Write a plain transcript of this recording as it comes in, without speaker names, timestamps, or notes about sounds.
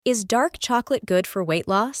Is dark chocolate good for weight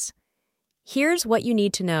loss? Here's what you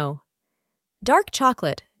need to know. Dark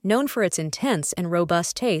chocolate, known for its intense and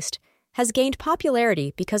robust taste, has gained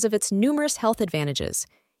popularity because of its numerous health advantages,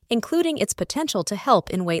 including its potential to help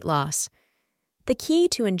in weight loss. The key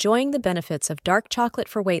to enjoying the benefits of dark chocolate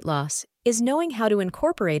for weight loss is knowing how to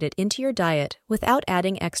incorporate it into your diet without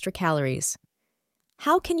adding extra calories.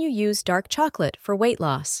 How can you use dark chocolate for weight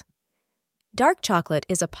loss? Dark chocolate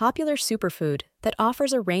is a popular superfood that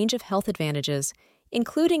offers a range of health advantages,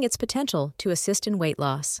 including its potential to assist in weight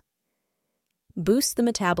loss. Boost the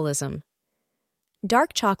metabolism.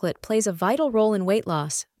 Dark chocolate plays a vital role in weight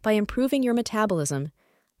loss by improving your metabolism,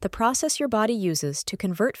 the process your body uses to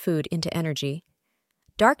convert food into energy.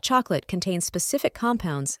 Dark chocolate contains specific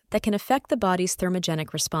compounds that can affect the body's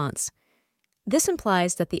thermogenic response. This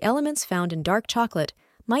implies that the elements found in dark chocolate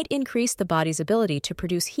might increase the body's ability to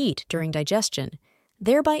produce heat during digestion,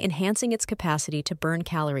 thereby enhancing its capacity to burn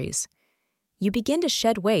calories. You begin to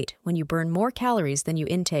shed weight when you burn more calories than you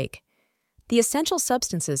intake. The essential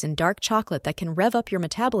substances in dark chocolate that can rev up your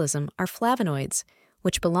metabolism are flavonoids,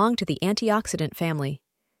 which belong to the antioxidant family.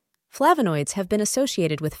 Flavonoids have been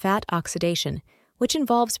associated with fat oxidation, which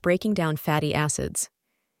involves breaking down fatty acids.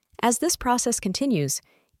 As this process continues,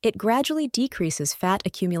 it gradually decreases fat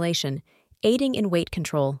accumulation, aiding in weight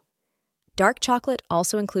control. Dark chocolate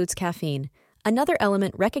also includes caffeine, another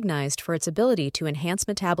element recognized for its ability to enhance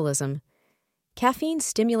metabolism. Caffeine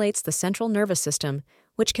stimulates the central nervous system,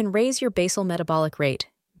 which can raise your basal metabolic rate,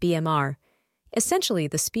 BMR, essentially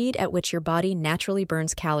the speed at which your body naturally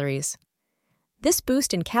burns calories. This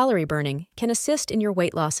boost in calorie burning can assist in your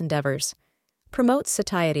weight loss endeavors. Promotes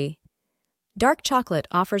satiety. Dark chocolate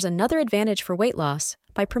offers another advantage for weight loss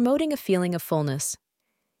by promoting a feeling of fullness.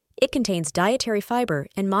 It contains dietary fiber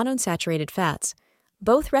and monounsaturated fats,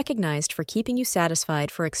 both recognized for keeping you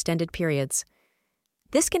satisfied for extended periods.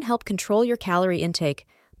 This can help control your calorie intake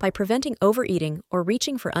by preventing overeating or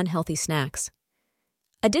reaching for unhealthy snacks.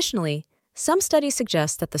 Additionally, some studies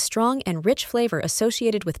suggest that the strong and rich flavor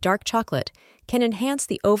associated with dark chocolate can enhance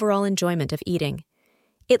the overall enjoyment of eating.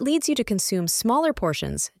 It leads you to consume smaller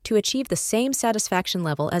portions to achieve the same satisfaction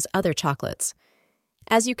level as other chocolates.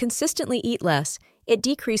 As you consistently eat less, it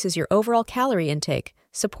decreases your overall calorie intake,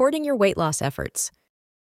 supporting your weight loss efforts.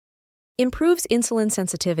 Improves insulin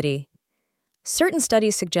sensitivity. Certain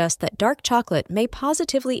studies suggest that dark chocolate may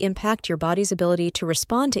positively impact your body's ability to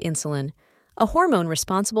respond to insulin, a hormone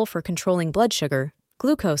responsible for controlling blood sugar,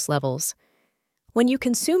 glucose levels. When you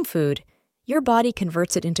consume food, your body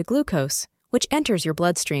converts it into glucose, which enters your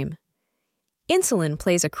bloodstream. Insulin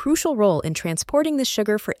plays a crucial role in transporting the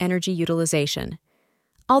sugar for energy utilization.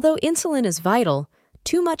 Although insulin is vital,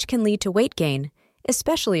 too much can lead to weight gain,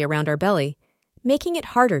 especially around our belly, making it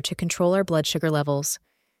harder to control our blood sugar levels.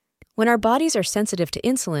 When our bodies are sensitive to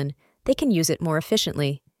insulin, they can use it more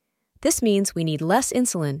efficiently. This means we need less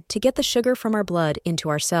insulin to get the sugar from our blood into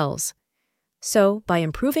our cells. So, by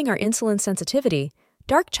improving our insulin sensitivity,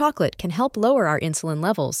 dark chocolate can help lower our insulin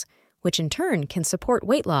levels, which in turn can support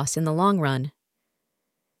weight loss in the long run.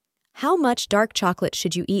 How much dark chocolate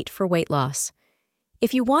should you eat for weight loss?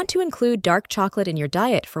 If you want to include dark chocolate in your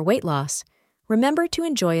diet for weight loss, remember to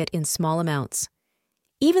enjoy it in small amounts.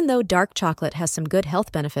 Even though dark chocolate has some good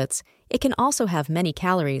health benefits, it can also have many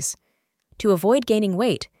calories. To avoid gaining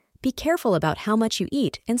weight, be careful about how much you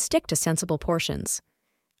eat and stick to sensible portions.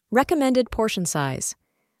 Recommended portion size.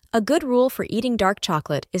 A good rule for eating dark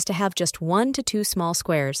chocolate is to have just 1 to 2 small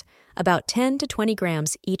squares, about 10 to 20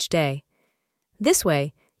 grams each day. This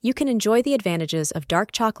way, you can enjoy the advantages of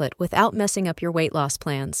dark chocolate without messing up your weight loss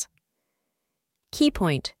plans. Key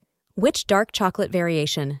point: which dark chocolate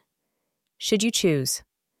variation should you choose?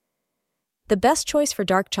 The best choice for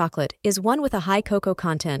dark chocolate is one with a high cocoa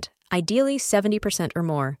content, ideally 70% or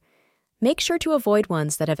more. Make sure to avoid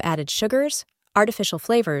ones that have added sugars, artificial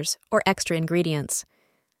flavors, or extra ingredients.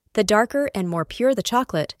 The darker and more pure the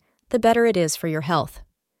chocolate, the better it is for your health.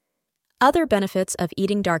 Other benefits of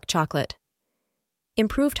eating dark chocolate.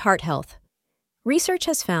 Improved heart health. Research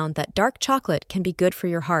has found that dark chocolate can be good for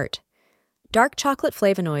your heart. Dark chocolate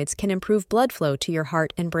flavonoids can improve blood flow to your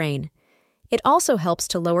heart and brain. It also helps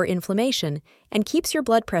to lower inflammation and keeps your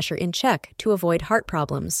blood pressure in check to avoid heart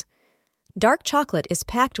problems. Dark chocolate is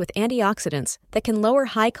packed with antioxidants that can lower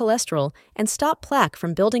high cholesterol and stop plaque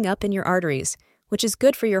from building up in your arteries, which is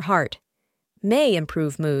good for your heart. May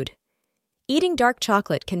improve mood. Eating dark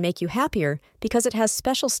chocolate can make you happier because it has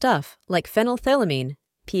special stuff like phenethylamine,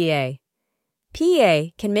 PEA.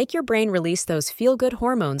 PEA can make your brain release those feel-good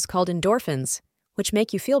hormones called endorphins, which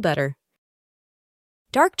make you feel better.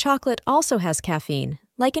 Dark chocolate also has caffeine,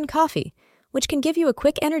 like in coffee, which can give you a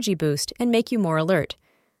quick energy boost and make you more alert.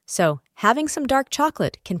 So, having some dark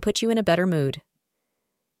chocolate can put you in a better mood.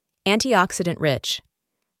 Antioxidant rich.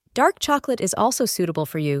 Dark chocolate is also suitable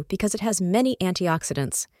for you because it has many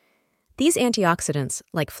antioxidants. These antioxidants,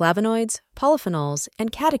 like flavonoids, polyphenols,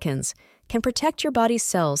 and catechins, can protect your body's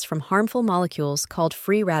cells from harmful molecules called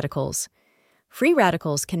free radicals. Free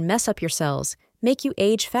radicals can mess up your cells, make you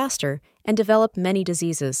age faster, and develop many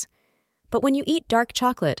diseases. But when you eat dark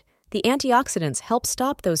chocolate, the antioxidants help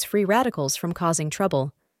stop those free radicals from causing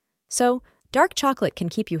trouble. So, dark chocolate can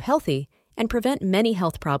keep you healthy and prevent many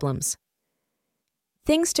health problems.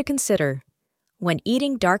 Things to consider when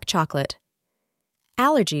eating dark chocolate.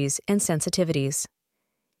 Allergies and sensitivities.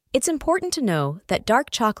 It's important to know that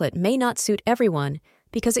dark chocolate may not suit everyone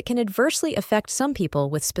because it can adversely affect some people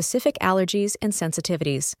with specific allergies and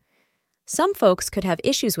sensitivities. Some folks could have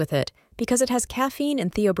issues with it because it has caffeine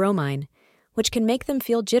and theobromine, which can make them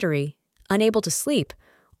feel jittery, unable to sleep,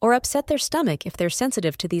 or upset their stomach if they're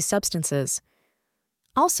sensitive to these substances.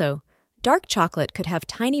 Also, dark chocolate could have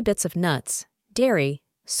tiny bits of nuts, dairy,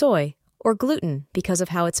 soy, or gluten because of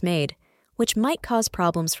how it's made, which might cause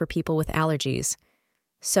problems for people with allergies.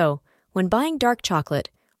 So, when buying dark chocolate,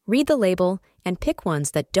 read the label and pick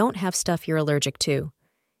ones that don't have stuff you're allergic to.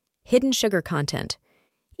 Hidden sugar content.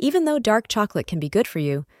 Even though dark chocolate can be good for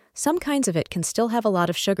you, some kinds of it can still have a lot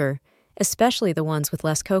of sugar, especially the ones with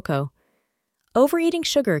less cocoa. Overeating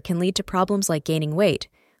sugar can lead to problems like gaining weight,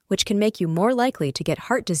 which can make you more likely to get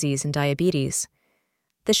heart disease and diabetes.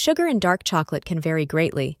 The sugar in dark chocolate can vary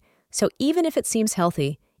greatly, so even if it seems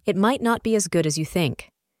healthy, it might not be as good as you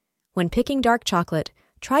think. When picking dark chocolate,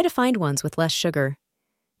 try to find ones with less sugar.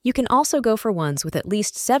 You can also go for ones with at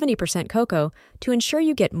least 70% cocoa to ensure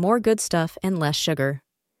you get more good stuff and less sugar.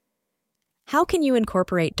 How can you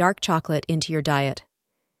incorporate dark chocolate into your diet?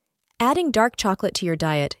 Adding dark chocolate to your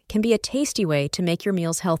diet can be a tasty way to make your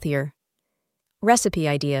meals healthier. Recipe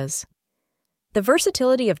ideas. The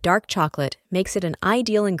versatility of dark chocolate makes it an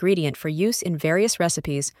ideal ingredient for use in various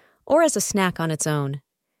recipes or as a snack on its own.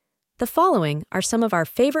 The following are some of our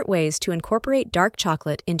favorite ways to incorporate dark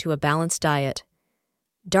chocolate into a balanced diet.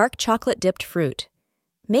 Dark chocolate-dipped fruit.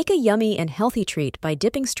 Make a yummy and healthy treat by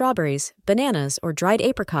dipping strawberries, bananas, or dried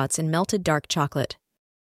apricots in melted dark chocolate.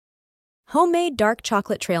 Homemade dark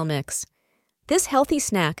chocolate trail mix. This healthy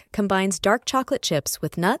snack combines dark chocolate chips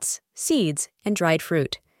with nuts, seeds, and dried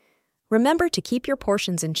fruit. Remember to keep your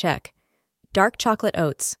portions in check. Dark chocolate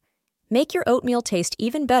oats. Make your oatmeal taste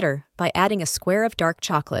even better by adding a square of dark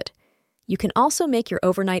chocolate. You can also make your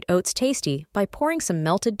overnight oats tasty by pouring some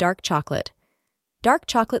melted dark chocolate. Dark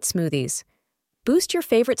chocolate smoothies. Boost your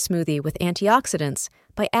favorite smoothie with antioxidants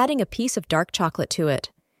by adding a piece of dark chocolate to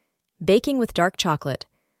it. Baking with dark chocolate.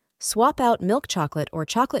 Swap out milk chocolate or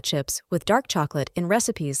chocolate chips with dark chocolate in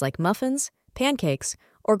recipes like muffins, pancakes,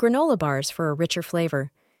 or granola bars for a richer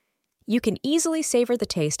flavor. You can easily savor the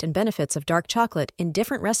taste and benefits of dark chocolate in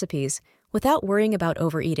different recipes without worrying about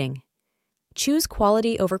overeating. Choose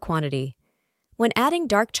quality over quantity. When adding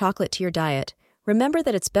dark chocolate to your diet, remember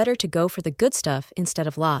that it's better to go for the good stuff instead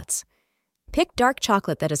of lots. Pick dark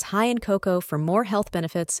chocolate that is high in cocoa for more health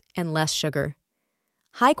benefits and less sugar.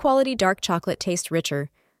 High-quality dark chocolate tastes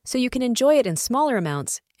richer, so you can enjoy it in smaller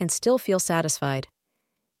amounts and still feel satisfied.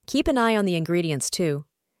 Keep an eye on the ingredients, too.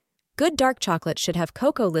 Good dark chocolate should have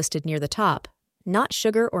cocoa listed near the top, not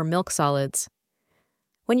sugar or milk solids.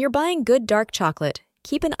 When you're buying good dark chocolate,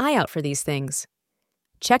 keep an eye out for these things.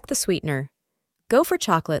 Check the sweetener. Go for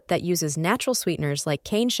chocolate that uses natural sweeteners like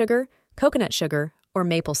cane sugar, coconut sugar, or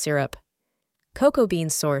maple syrup. Cocoa bean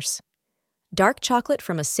source. Dark chocolate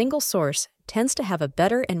from a single source tends to have a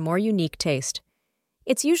better and more unique taste.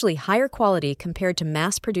 It's usually higher quality compared to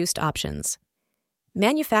mass-produced options.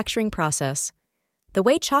 Manufacturing process. The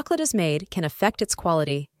way chocolate is made can affect its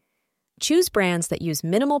quality. Choose brands that use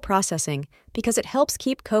minimal processing because it helps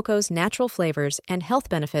keep cocoa's natural flavors and health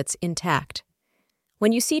benefits intact.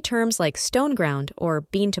 When you see terms like stone ground or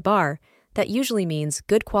bean to bar, that usually means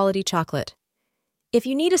good quality chocolate. If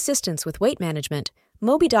you need assistance with weight management,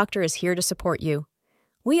 Moby Doctor is here to support you.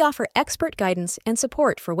 We offer expert guidance and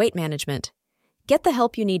support for weight management. Get the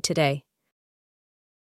help you need today.